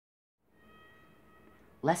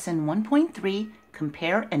Lesson 1.3,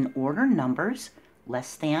 compare and order numbers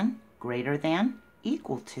less than, greater than,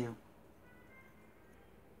 equal to.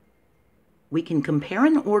 We can compare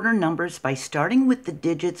and order numbers by starting with the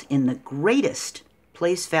digits in the greatest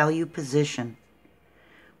place value position.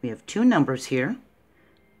 We have two numbers here.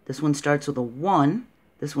 This one starts with a 1,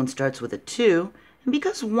 this one starts with a 2, and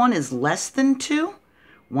because 1 is less than 2,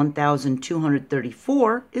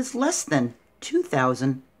 1,234 is less than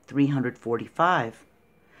 2,345.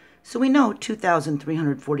 So we know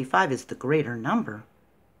 2,345 is the greater number.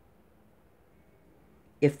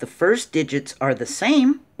 If the first digits are the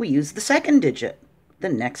same, we use the second digit, the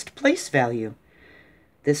next place value.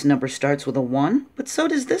 This number starts with a 1, but so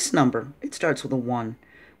does this number. It starts with a 1.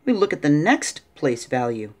 We look at the next place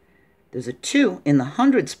value. There's a 2 in the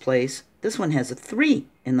hundreds place. This one has a 3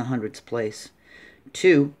 in the hundreds place.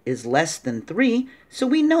 2 is less than 3, so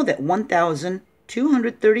we know that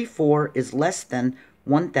 1,234 is less than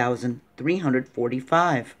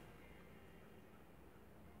 1,345.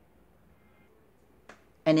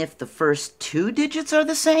 And if the first two digits are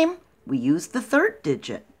the same, we use the third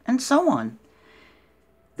digit, and so on.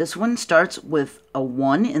 This one starts with a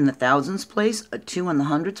 1 in the thousands place, a 2 in the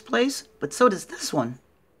hundreds place, but so does this one.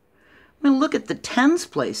 When we look at the tens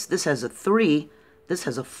place, this has a 3, this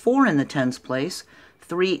has a 4 in the tens place.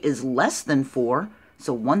 3 is less than 4,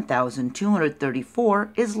 so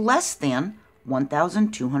 1,234 is less than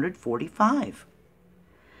 1,245.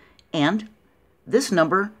 And this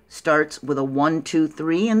number starts with a 1, 2,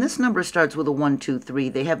 3, and this number starts with a 1, 2, 3.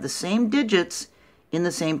 They have the same digits in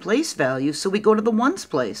the same place value, so we go to the ones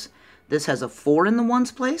place. This has a 4 in the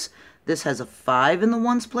ones place. This has a 5 in the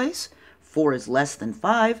ones place. 4 is less than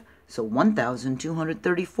 5, so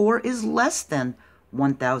 1,234 is less than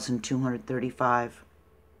 1,235.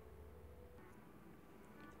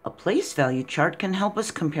 A place value chart can help us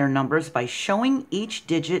compare numbers by showing each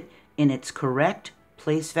digit in its correct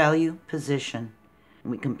place value position.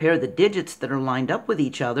 We compare the digits that are lined up with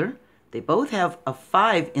each other. They both have a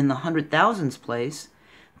 5 in the hundred thousands place.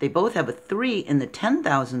 They both have a 3 in the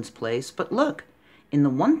 10,000s place. But look, in the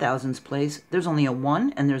 1,000s place, there's only a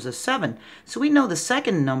 1 and there's a 7. So we know the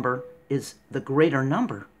second number is the greater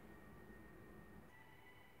number.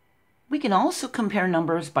 We can also compare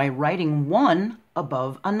numbers by writing one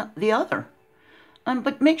above the other.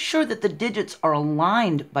 But make sure that the digits are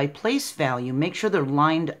aligned by place value. Make sure they're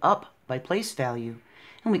lined up by place value.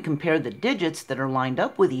 And we compare the digits that are lined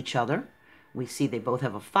up with each other. We see they both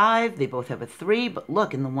have a 5, they both have a 3, but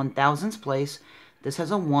look, in the 1,000s place, this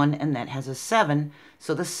has a 1 and that has a 7,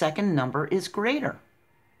 so the second number is greater.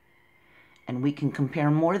 And we can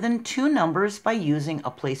compare more than two numbers by using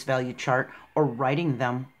a place value chart or writing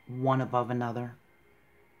them one above another.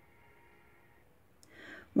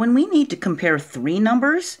 When we need to compare three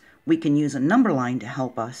numbers, we can use a number line to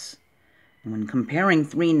help us. And when comparing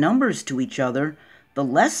three numbers to each other, the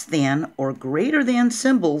less than or greater than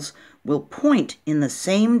symbols will point in the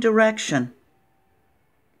same direction.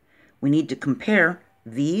 We need to compare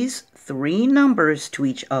these three numbers to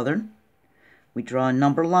each other. We draw a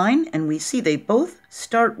number line and we see they both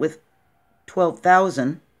start with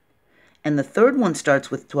 12,000. And the third one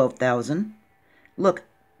starts with 12,000. Look,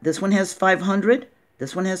 this one has 500,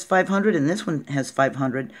 this one has 500, and this one has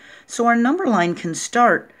 500. So our number line can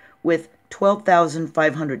start with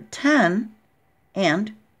 12,510,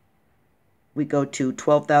 and we go to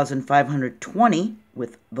 12,520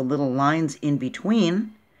 with the little lines in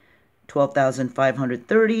between,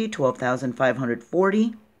 12,530,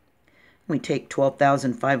 12,540. We take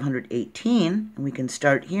 12,518, and we can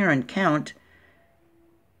start here and count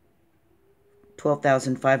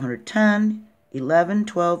 12,510, 11,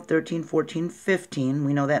 12, 13, 14, 15.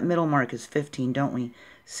 We know that middle mark is 15, don't we?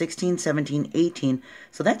 16, 17, 18.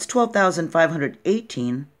 So that's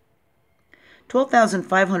 12,518.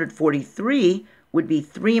 12,543 would be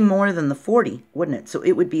 3 more than the 40, wouldn't it? So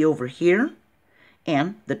it would be over here.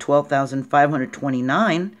 And the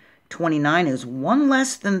 12,529, 29 is 1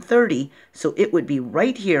 less than 30, so it would be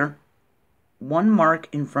right here, 1 mark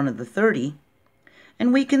in front of the 30.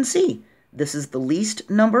 And we can see this is the least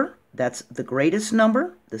number, that's the greatest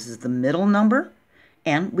number, this is the middle number,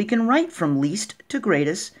 and we can write from least to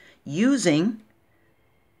greatest using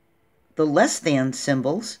the less than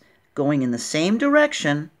symbols going in the same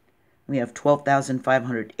direction. We have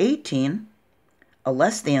 12,518, a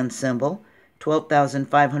less than symbol,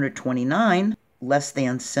 12,529, less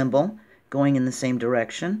than symbol going in the same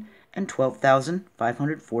direction, and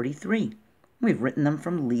 12,543. We've written them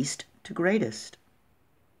from least to greatest.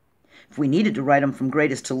 If we needed to write them from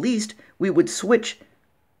greatest to least, we would switch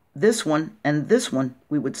this one and this one.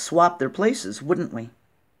 We would swap their places, wouldn't we?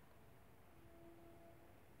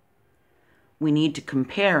 we need to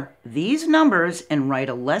compare these numbers and write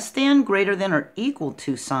a less than, greater than, or equal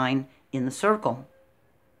to sign in the circle.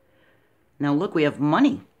 Now look, we have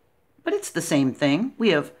money, but it's the same thing. We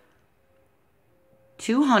have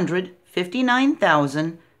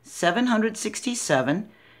 259,767,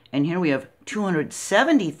 and here we have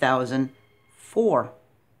 270,004.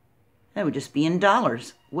 That would just be in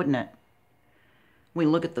dollars, wouldn't it? We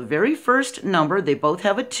look at the very first number. They both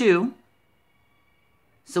have a 2.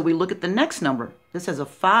 So we look at the next number. This has a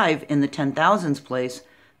 5 in the 10,000s place.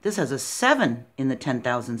 This has a 7 in the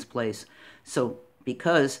 10,000s place. So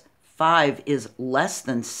because 5 is less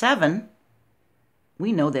than 7,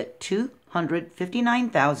 we know that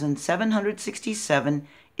 259,767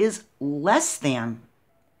 is less than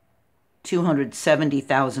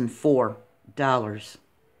 $270,004.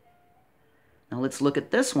 Now let's look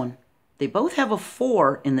at this one. They both have a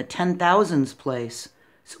 4 in the 10,000s place.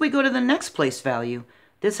 So we go to the next place value.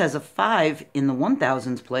 This has a 5 in the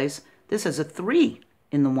 1,000s place. This has a 3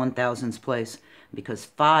 in the 1,000s place. Because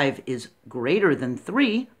 5 is greater than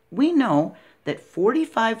 3, we know that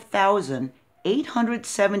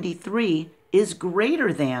 45,873 is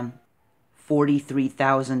greater than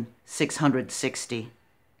 43,660.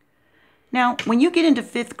 Now, when you get into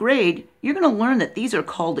 5th grade, you're going to learn that these are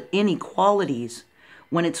called inequalities.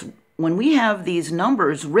 When we have these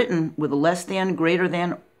numbers written with a less than, greater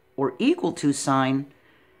than, or equal to sign,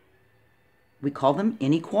 we call them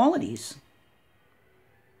inequalities.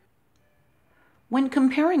 When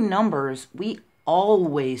comparing numbers, we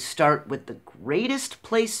always start with the greatest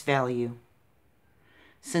place value.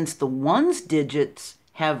 Since the ones digits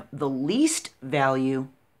have the least value,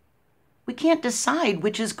 we can't decide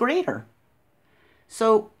which is greater.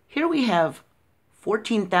 So here we have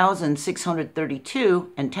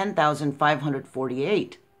 14,632 and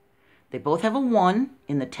 10,548. They both have a 1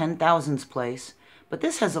 in the 10,000s place, but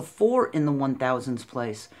this has a 4 in the 1,000s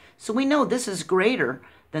place. So we know this is greater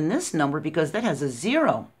than this number because that has a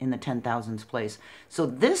 0 in the 10,000s place. So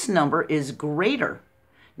this number is greater.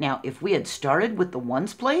 Now, if we had started with the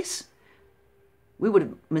ones place, we would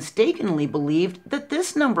have mistakenly believed that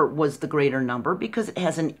this number was the greater number because it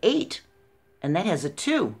has an 8 and that has a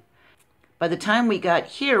 2. By the time we got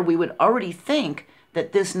here, we would already think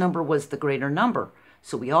that this number was the greater number.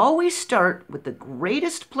 So we always start with the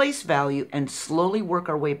greatest place value and slowly work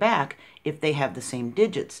our way back if they have the same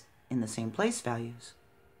digits in the same place values.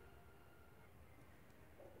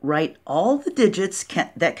 Write all the digits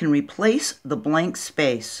that can replace the blank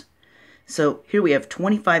space. So here we have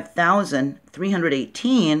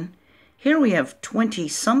 25,318. Here we have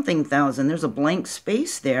 20-something thousand. There's a blank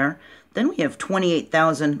space there. Then we have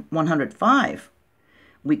 28,105.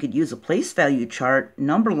 We could use a place value chart,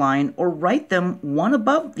 number line, or write them one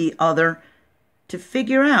above the other to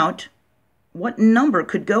figure out what number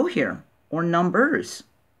could go here, or numbers.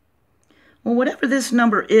 Well, whatever this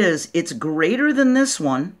number is, it's greater than this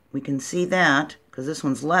one. We can see that because this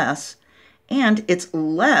one's less. And it's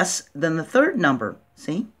less than the third number,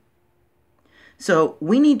 see? So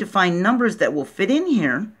we need to find numbers that will fit in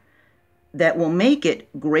here that will make it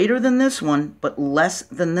greater than this one, but less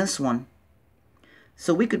than this one.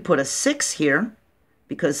 So we could put a 6 here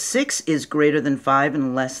because 6 is greater than 5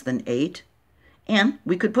 and less than 8. And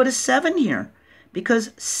we could put a 7 here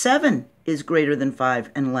because 7 is greater than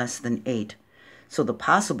 5 and less than 8. So the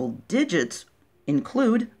possible digits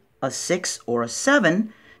include a 6 or a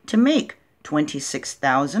 7 to make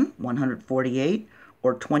 26,148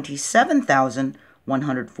 or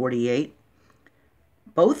 27,148.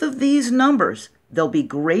 Both of these numbers, they'll be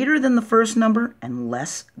greater than the first number and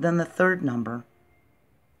less than the third number.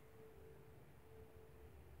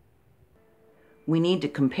 We need to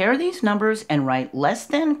compare these numbers and write less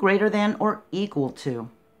than, greater than, or equal to.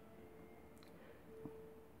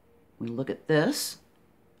 We look at this.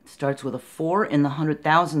 It starts with a 4 in the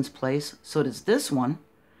 100,000s place, so does this one.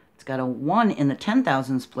 It's got a 1 in the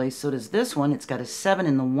 10,000s place, so does this one. It's got a 7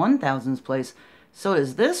 in the 1,000s place, so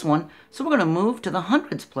does this one. So we're going to move to the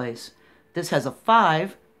hundreds place. This has a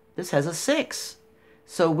 5, this has a 6.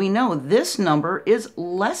 So we know this number is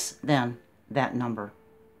less than that number.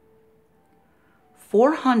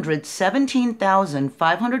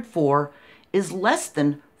 417,504 is less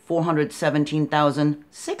than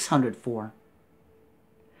 417,604.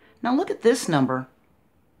 Now look at this number,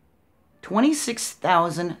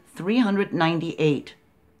 26,398.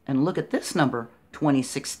 And look at this number,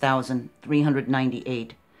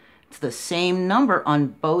 26,398. It's the same number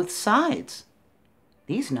on both sides.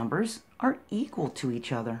 These numbers are equal to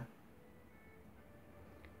each other.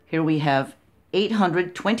 Here we have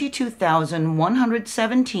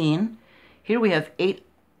 822,117. Here we have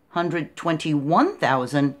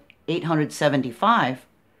 821,817. 875.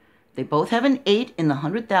 They both have an 8 in the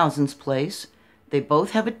 100,000s place. They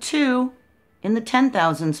both have a 2 in the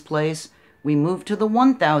 10,000s place. We move to the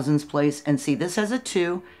 1,000s place and see this has a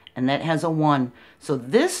 2 and that has a 1. So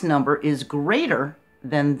this number is greater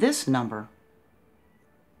than this number.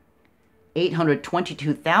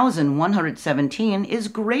 822,117 is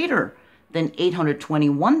greater than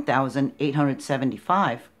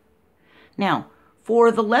 821,875. Now,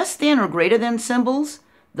 for the less than or greater than symbols,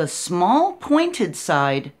 the small pointed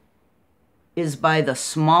side is by the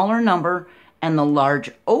smaller number and the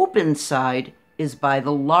large open side is by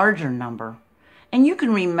the larger number. And you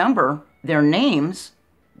can remember their names,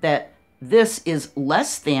 that this is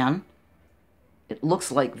less than. It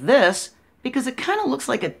looks like this because it kind of looks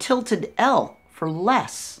like a tilted L for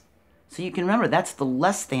less. So you can remember that's the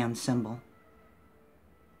less than symbol.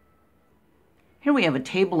 Here we have a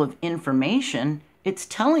table of information. It's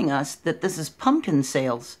telling us that this is pumpkin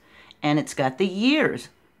sales, and it's got the years,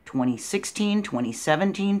 2016,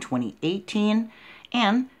 2017, 2018,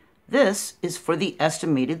 and this is for the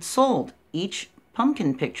estimated sold. Each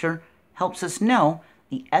pumpkin picture helps us know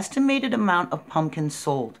the estimated amount of pumpkins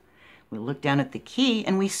sold. We look down at the key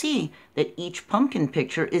and we see that each pumpkin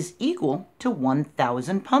picture is equal to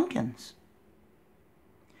 1,000 pumpkins.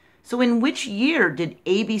 So in which year did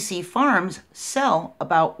ABC Farms sell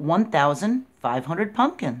about 1,500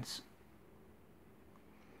 pumpkins?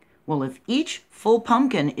 Well, if each full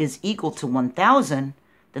pumpkin is equal to 1,000,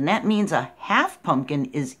 then that means a half pumpkin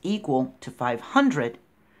is equal to 500.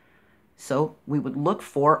 So we would look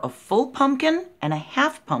for a full pumpkin and a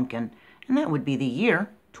half pumpkin, and that would be the year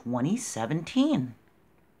 2017.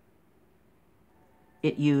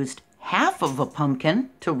 It used half of a pumpkin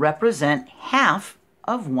to represent half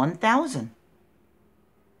of 1,000.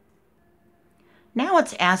 Now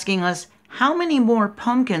it's asking us how many more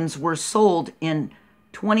pumpkins were sold in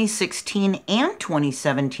 2016 and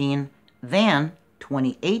 2017 than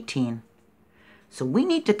 2018. So we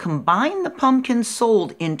need to combine the pumpkins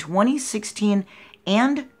sold in 2016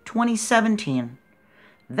 and 2017.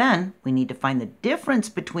 Then we need to find the difference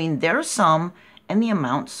between their sum and the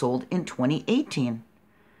amount sold in 2018.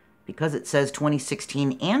 Because it says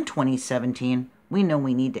 2016 and 2017, we know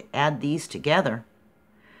we need to add these together.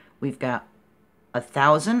 We've got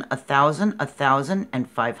 1,000, 1,000, 1,000, and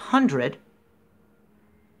 500.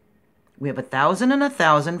 We have 1,000 and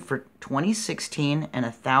 1,000 for 2016 and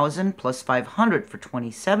 1,000 plus 500 for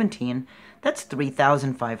 2017. That's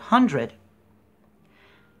 3,500.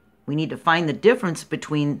 We need to find the difference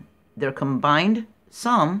between their combined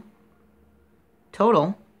sum,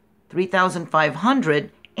 total,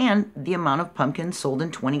 3,500, and the amount of pumpkins sold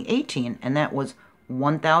in 2018, and that was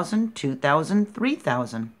 1,000, 2,000,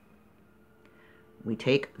 3,000. We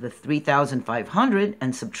take the 3,500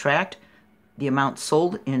 and subtract the amount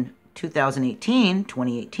sold in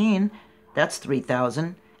 2018, that's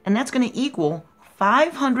 3,000, and that's going to equal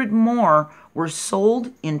 500 more were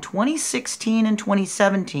sold in 2016 and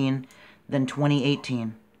 2017 than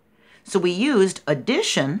 2018. So we used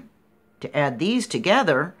addition to add these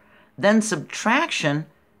together, then subtraction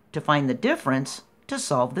to find the difference to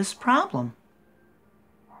solve this problem.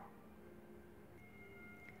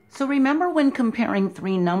 So remember, when comparing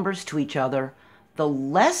three numbers to each other, the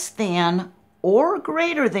less than or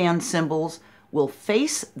greater than symbols will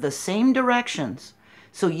face the same directions.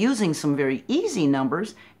 So using some very easy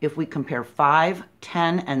numbers, if we compare 5,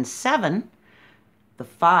 10, and 7, the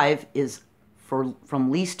 5 is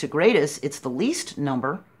from least to greatest, it's the least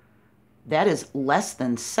number. That is less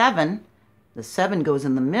than 7. The 7 goes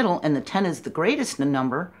in the middle, and the 10 is the greatest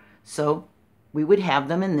number. So we would have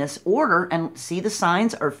them in this order, and see the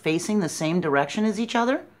signs are facing the same direction as each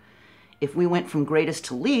other. If we went from greatest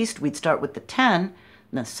to least, we'd start with the 10,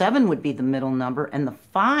 and the 7 would be the middle number, and the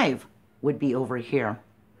 5 would be over here.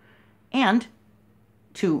 And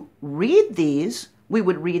to read these, we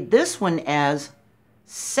would read this one as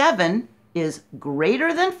 7 is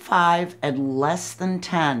greater than 5 and less than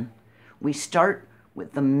 10. We start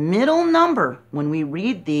with the middle number when we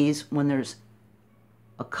read these, when there's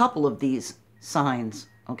a couple of these signs,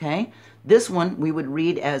 okay? This one we would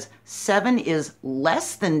read as 7 is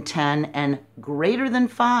less than 10 and greater than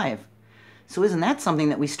 5. So isn't that something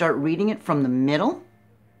that we start reading it from the middle?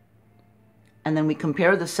 And then we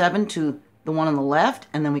compare the 7 to the one on the left,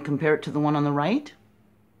 and then we compare it to the one on the right.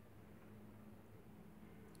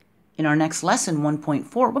 In our next lesson,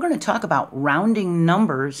 1.4, we're going to talk about rounding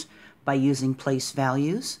numbers by using place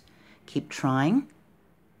values. Keep trying.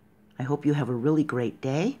 I hope you have a really great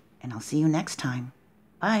day, and I'll see you next time.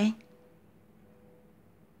 Bye.